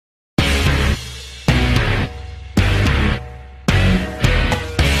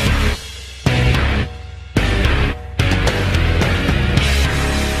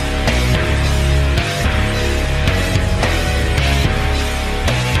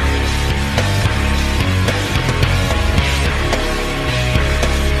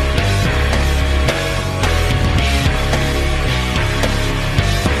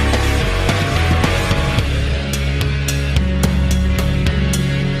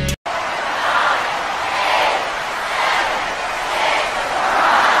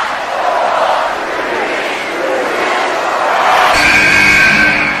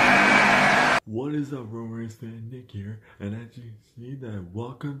Speed and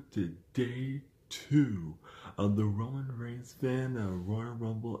welcome to day 2 of the Roman Reigns fan Royal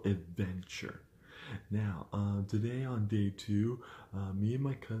Rumble adventure. Now, today on day 2, me and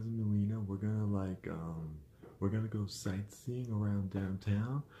my cousin Melina, we're gonna go sightseeing around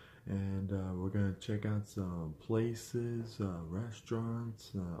downtown, and we're gonna check out some places,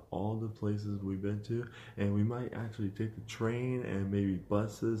 restaurants, all the places we've been to, and we might actually take the train and maybe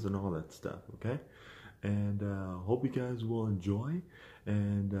buses and all that stuff. Okay. And hope you guys will enjoy,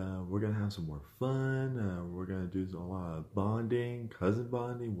 and we're gonna have some more fun. We're gonna do a lot of bonding, cousin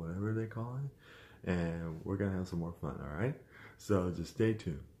bonding, whatever they call it, and we're gonna have some more fun. All right, so just stay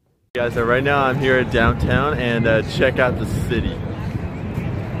tuned, guys. So right now I'm here at downtown, and check out the city.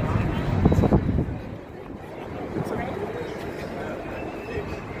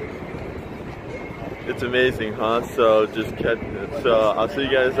 It's amazing, huh? So just catch it. So I'll see you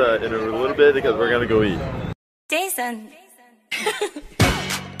guys in a little bit because we're gonna go eat. Jason.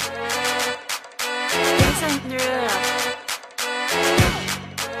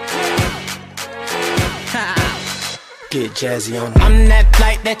 Get jazzy on. I'm that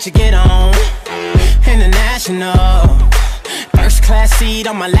flight that you get on. International. First class seat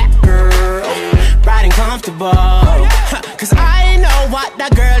on my lap, girl. Riding comfortable. Cause I know what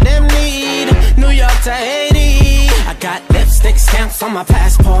that girl them need. New York to Haiti. I got lipstick stamps on my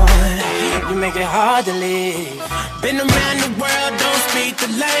passport. You make it hard to leave. Been around the world, don't speak the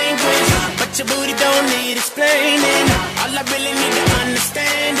language, but your booty don't need explaining. All I really need to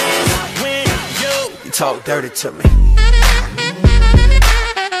understand is when you talk dirty to me.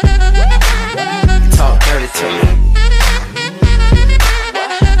 You talk dirty to me.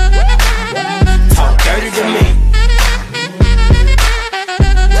 Talk dirty to me.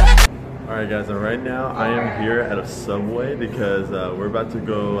 Alright guys, and right now I am here at a Subway because we're about to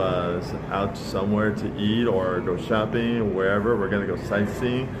go out somewhere to eat or go shopping, wherever. We're gonna go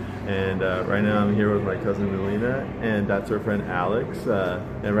sightseeing, and right now I'm here with my cousin Melina, and that's her friend Alex,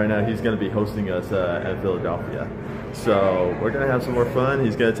 and right now he's gonna be hosting us at Philadelphia. So we're gonna have some more fun.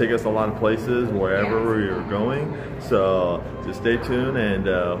 He's gonna take us a lot of places wherever we are going, so just stay tuned, and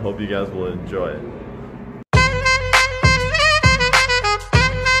hope you guys will enjoy it.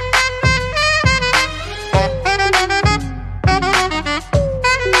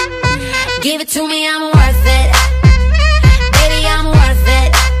 Give it to me, I'm worth it. Baby, I'm worth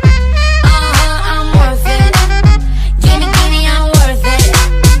it. I'm worth it. Give me, I'm worth it.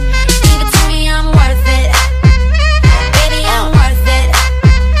 Give it to me, I'm worth it. Baby, I'm worth it.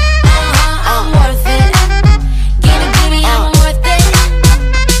 I'm worth it. Give me, I'm worth it.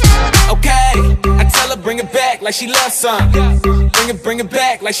 Okay, I tell her bring it back like she loves some. Bring it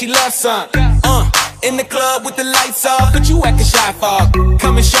back like she loves some. In the club with the lights off, but you acting shy for.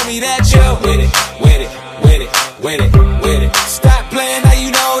 Come and show me that you're with it, with it, with it, with it, with it. Stop playing, now you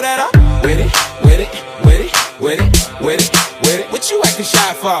know that I'm with it, with it, with it, with it, with it, with it. What you acting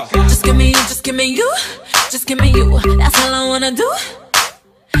shy for? Just give me you, just give me you, just give me you. That's all I wanna do.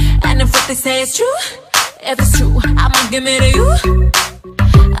 And if what they say is true, if it's true, I'ma give it to you.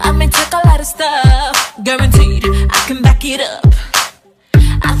 I may take a lot of stuff, guaranteed I can back it up.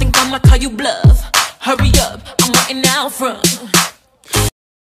 I think I'ma call you bluff. Hurry up, I'm waiting out front.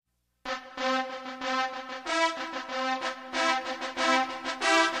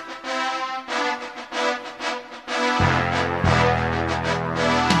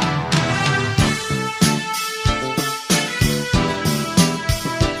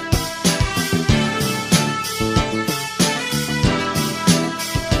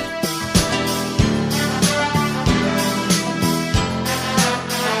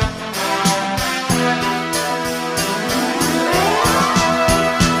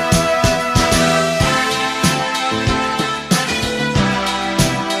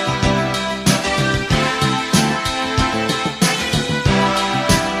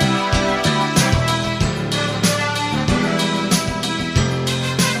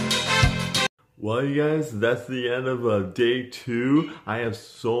 Well, you guys, that's the end of day 2. I have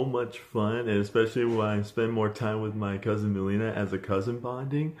so much fun, and especially when I spend more time with my cousin Melina as a cousin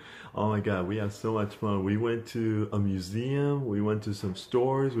bonding. Oh my god, we had so much fun. We went to a museum, we went to some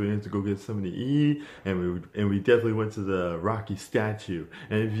stores, we went to go get something to eat, and we definitely went to the Rocky statue.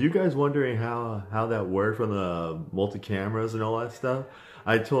 And if you guys wondering how that worked from the multi-cameras and all that stuff,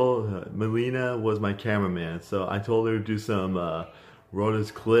 I told Melina was my cameraman, so I told her to do some roll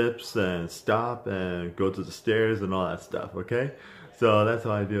his clips and stop and go to the stairs and all that stuff, okay? So that's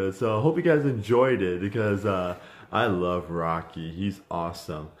how I do it. So I hope you guys enjoyed it because I love Rocky. He's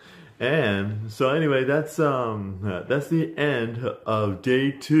awesome. And so anyway, that's the end of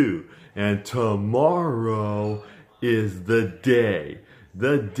day 2. And tomorrow is the day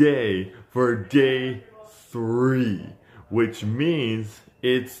for day 3, which means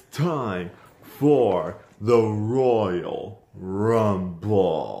it's time for the Royal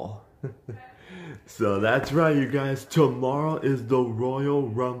Rumble. So that's right, you guys. Tomorrow is the Royal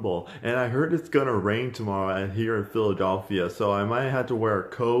Rumble. And I heard it's gonna rain tomorrow here in Philadelphia. So I might have to wear a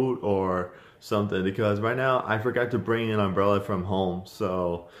coat or something, because right now I forgot to bring an umbrella from home.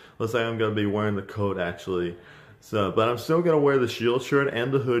 So looks like I'm gonna be wearing the coat actually. So, but I'm still gonna wear the shield shirt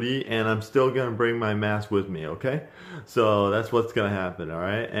and the hoodie, and I'm still gonna bring my mask with me, okay? So that's what's gonna happen, all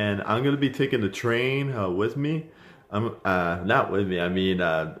right? And I'm gonna be taking the train with me. I'm not with me. I mean,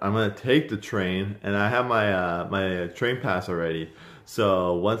 I'm gonna take the train, and I have my my train pass already.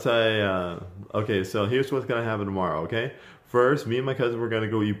 So once okay, so here's what's gonna happen tomorrow, okay? First, me and my cousin, we're gonna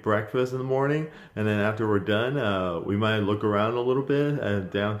go eat breakfast in the morning, and then after we're done, we might look around a little bit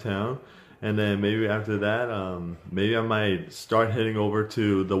at downtown. And then maybe after that, maybe I might start heading over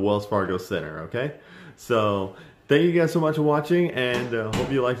to the Wells Fargo Center, okay? So, thank you guys so much for watching, and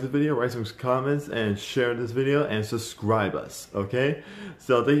hope you liked this video. Write some comments and share this video and subscribe us, okay?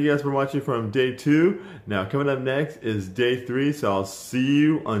 So, thank you guys for watching from day 2. Now, coming up next is day 3, so I'll see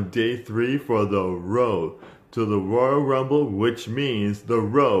you on day 3 for the road to the Royal Rumble, which means the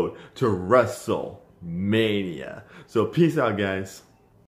road to WrestleMania. So, peace out, guys.